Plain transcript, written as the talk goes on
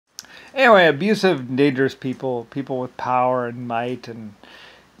Anyway, abusive, dangerous people, people with power and might, and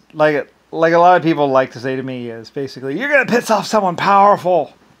like a lot of people like to say to me is basically, you're gonna piss off someone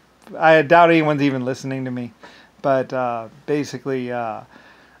powerful. I doubt anyone's even listening to me, but basically,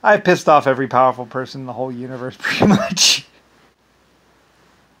 I've pissed off every powerful person in the whole universe pretty much.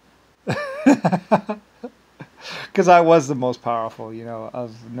 Because I was the most powerful, you know,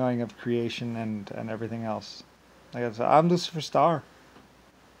 of knowing of creation and everything else. Like I said, I'm Lucifer Star.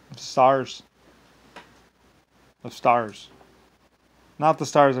 Of stars. Of stars. Not the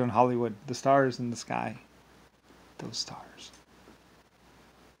stars in Hollywood. The stars in the sky. Those stars.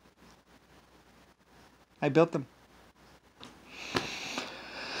 I built them.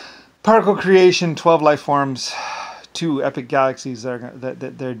 Particle creation, 12 life forms, 2 epic galaxies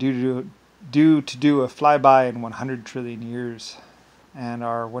that they're due to do a flyby in 100 trillion years, and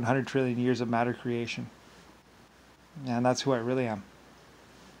are 100 trillion years of matter creation. And that's who I really am.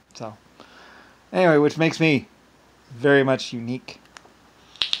 So, anyway, which makes me very much unique.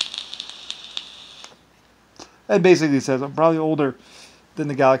 It basically says I'm probably older than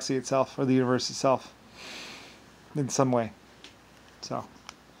the galaxy itself, or the universe itself, in some way. So,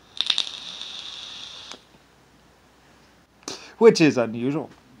 which is unusual.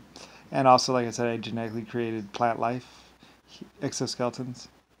 And also, like I said, I genetically created plant life, exoskeletons,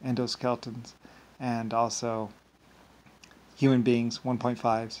 endoskeletons, and also human beings,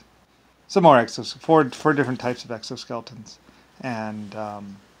 1.5s. Some more four different types of exoskeletons, and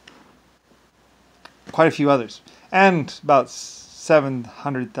quite a few others, and about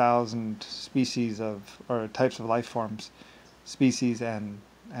 700,000 species or types of life forms, species and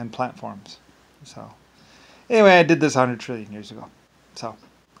plant forms. So, anyway, I did this 100 trillion years ago. So,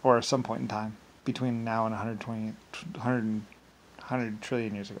 or at some point in time between now and 100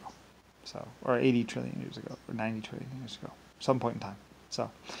 trillion years ago. So, or 80 trillion years ago, or 90 trillion years ago, some point in time. So,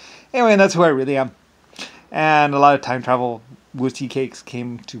 anyway, and that's who I really am. And a lot of time travel wussy cakes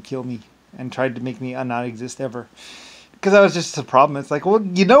came to kill me and tried to make me not exist ever, because I was just a problem. It's like, well,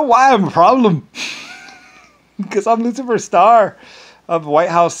 you know why I'm a problem? Because I'm Lucifer Star of White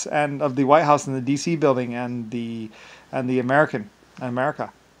House, and of the White House and the DC building, and the America,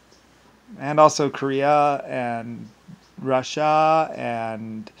 and also Korea and Russia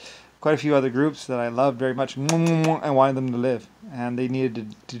and quite a few other groups that I loved very much. I wanted them to live, and they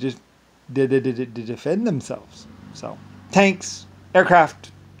needed to just defend themselves. So, tanks,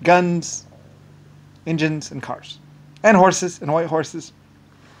 aircraft, guns, engines, and cars, and horses, and white horses.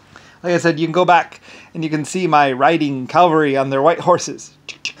 Like I said, you can go back and you can see my riding cavalry on their white horses.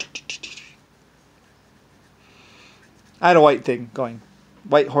 I had a white thing going.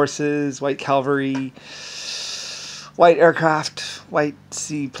 White horses, white cavalry, white aircraft, white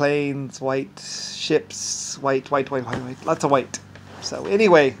seaplanes, white ships, white. Lots of white. So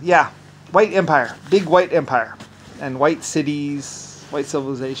anyway, yeah. White empire. Big white empire. And white cities, white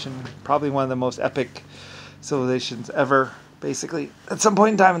civilization. Probably one of the most epic civilizations ever, basically, at some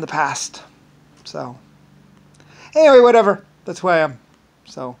point in time in the past. So, anyway, whatever. That's who I am.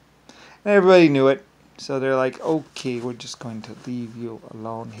 So, and everybody knew it. So they're like, okay, we're just going to leave you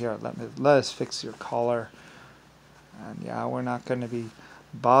alone here. Let us fix your collar. And yeah, we're not going to be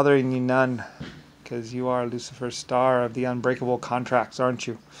bothering you none, because you are Lucifer Star of the unbreakable contracts, aren't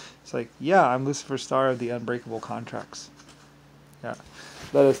you? It's like, yeah, I'm Lucifer Star of the unbreakable contracts. Yeah.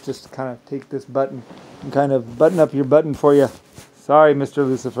 Let us just kind of take this button and kind of button up your button for you. Sorry, Mr.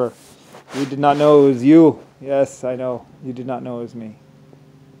 Lucifer. We did not know it was you. Yes, I know. You did not know it was me.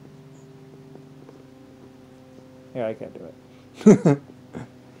 Yeah, I can't do it.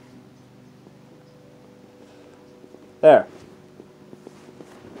 There.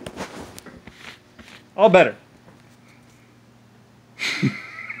 All better.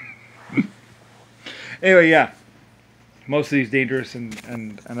 Anyway, yeah. Most of these dangerous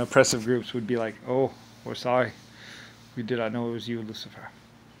and oppressive groups would be like, oh, we're sorry. We did not know it was you, Lucifer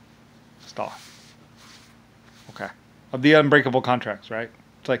Star. Okay. Of the unbreakable contracts, right?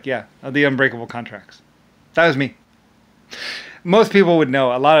 It's like, yeah, of the unbreakable contracts. That was me. Most people would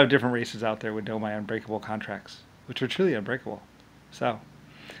know. A lot of different races out there would know my unbreakable contracts, which were truly unbreakable. So,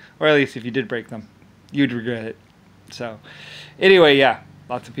 or at least if you did break them, you'd regret it. So, anyway, yeah,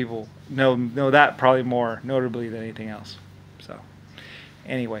 lots of people know that probably more notably than anything else. So,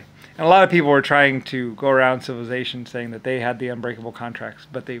 anyway, and a lot of people were trying to go around civilization saying that they had the unbreakable contracts,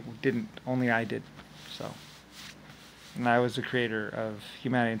 but they didn't. Only I did. So, and I was the creator of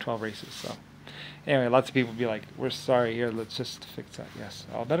humanity in 12 races. So, anyway, lots of people be like, "We're sorry. Here, let's just fix that." Yes,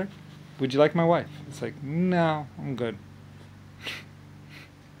 all better. Would you like my wife? It's like, no, I'm good.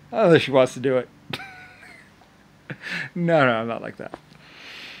 Unless she wants to do it. No, I'm not like that.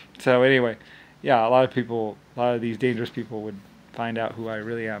 So anyway, yeah, a lot of these dangerous people would find out who I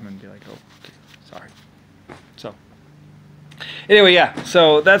really am and be like, oh, okay, sorry. So anyway, yeah,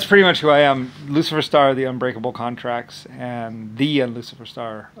 so that's pretty much who I am. Lusifer Star of the Unbreakable Contracts, and the Lucifer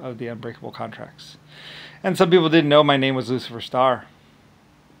Star of the Unbreakable Contracts. And some people didn't know my name was Lucifer Star,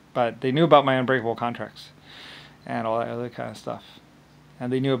 but they knew about my Unbreakable Contracts and all that other kind of stuff.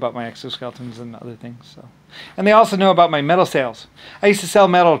 And they knew about my exoskeletons and other things. So, and they also know about my metal sales. I used to sell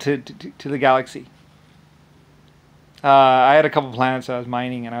metal to the galaxy. I had a couple planets I was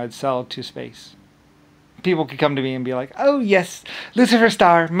mining, and I would sell to space. People could come to me and be like, oh yes, Lucifer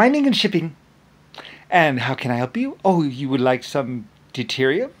Star, mining and shipping. And how can I help you? Oh, you would like some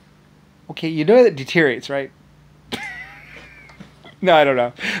deuterium? Okay, you know that deteriorates, right? No, I don't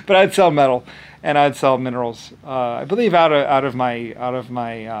know. But I'd sell metal, and I'd sell minerals. I believe out of my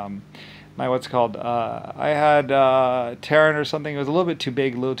my what's called. I had Terran or something. It was a little bit too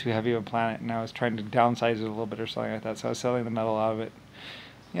big, a little too heavy of a planet, and I was trying to downsize it a little bit or something like that. So I was selling the metal out of it.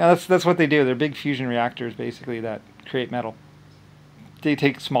 Yeah, that's what they do. They're big fusion reactors, basically, that create metal. They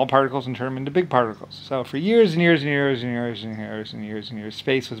take small particles and turn them into big particles. So for years and years and years and years and years and years and years,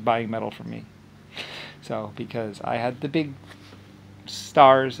 space was buying metal from me. So because I had the big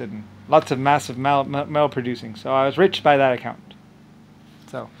stars and lots of massive metal producing, so I was rich by that account.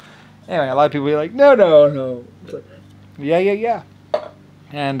 So anyway, a lot of people be like, no, no, no. Yeah.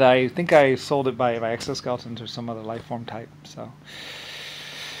 And I think I sold it by exoskeletons or some other life form type. So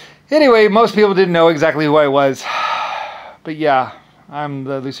anyway, most people didn't know exactly who I was. But yeah, I'm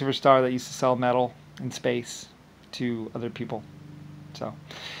the Lucifer Star that used to sell metal in space to other people. So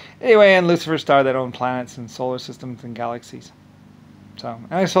anyway, and Lucifer Star that owned planets and solar systems and galaxies. So,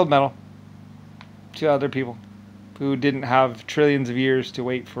 and I sold metal to other people who didn't have trillions of years to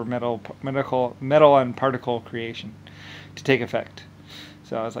wait for metal and particle creation to take effect.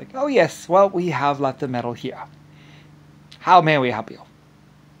 So I was like, oh yes, well, we have lots of metal here. How may we help you?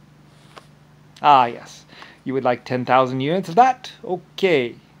 Ah, yes. You would like 10,000 units of that?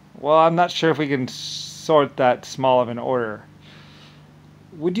 Okay. Well, I'm not sure if we can sort that small of an order.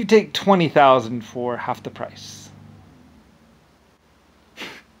 Would you take 20,000 for half the price?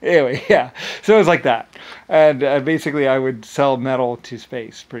 Anyway, yeah. So it was like that. And basically I would sell metal to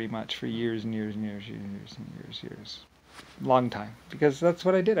space pretty much for years and years and years and years and years. Long time. Because that's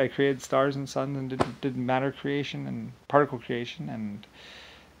what I did. I created stars and suns and did matter creation and particle creation and...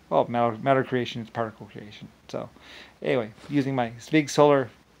 well, matter creation is particle creation. So, anyway, using my big solar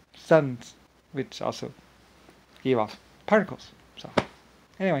suns, which also gave off particles. So,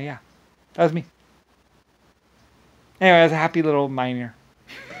 anyway, yeah, that was me. Anyway, I was a happy little miner.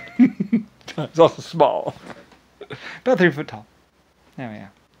 I was also small, about 3 foot tall. Anyway, yeah.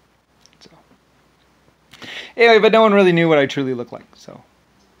 So, anyway, but no one really knew what I truly looked like. So,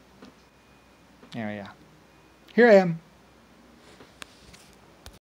 anyway, yeah, here I am.